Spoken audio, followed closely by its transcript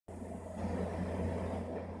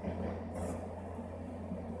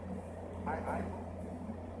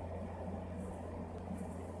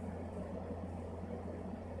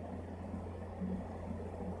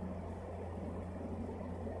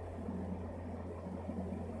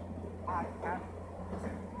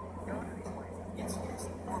It's his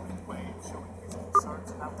morbid way of showing his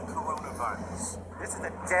concerns about the coronavirus. This is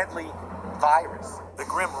a deadly virus. The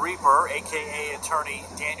Grim Reaper, aka attorney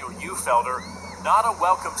Daniel Ufelder, not a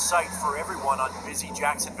welcome sight for everyone on busy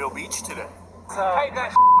Jacksonville Beach today. Take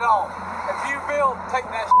that off. If you build, take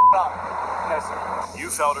that off. Yes, sir.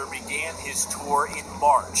 Ufelder began his tour in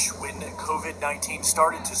March when COVID-19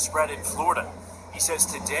 started to spread in Florida. He says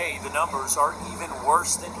today the numbers are even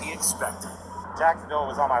worse than he expected. Jacksonville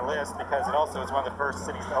was on my list because it also is one of the first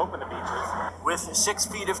cities to open the beaches. With 6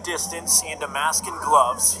 feet of distance and a mask and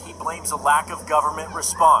gloves, he blames a lack of government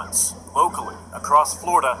response locally, across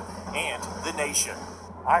Florida, and the nation.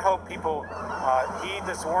 I hope people heed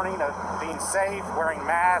this warning of being safe, wearing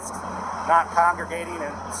masks, not congregating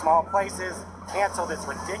in small places, cancel this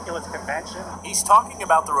ridiculous convention. He's talking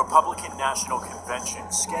about the Republican National Convention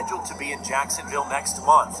scheduled to be in Jacksonville next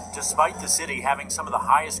month, despite the city having some of the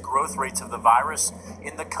highest growth rates of the virus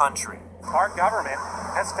in the country. Our government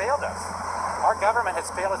has failed us. Our government has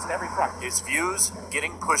failed us at every front. His views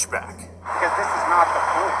getting pushback. Because this is not the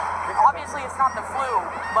flu. Obviously, it's not the flu,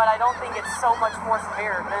 but I don't think it's so much more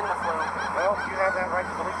severe than the flu. Well, you have that right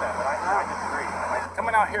to believe that, but I disagree.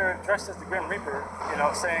 Coming out here dressed as the Grim Reaper,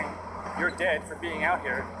 saying you're dead for being out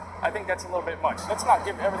here, I think that's a little bit much. Let's not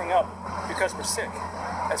give everything up because we're sick.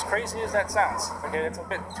 As crazy as that sounds, okay, it's a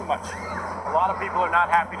bit too much. A lot of people are not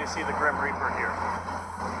happy to see the Grim Reaper here.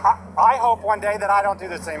 I hope one day that I don't do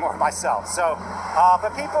this anymore myself. So,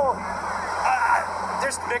 but people,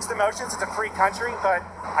 there's mixed emotions. It's a free country, but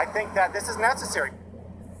I think that this is necessary.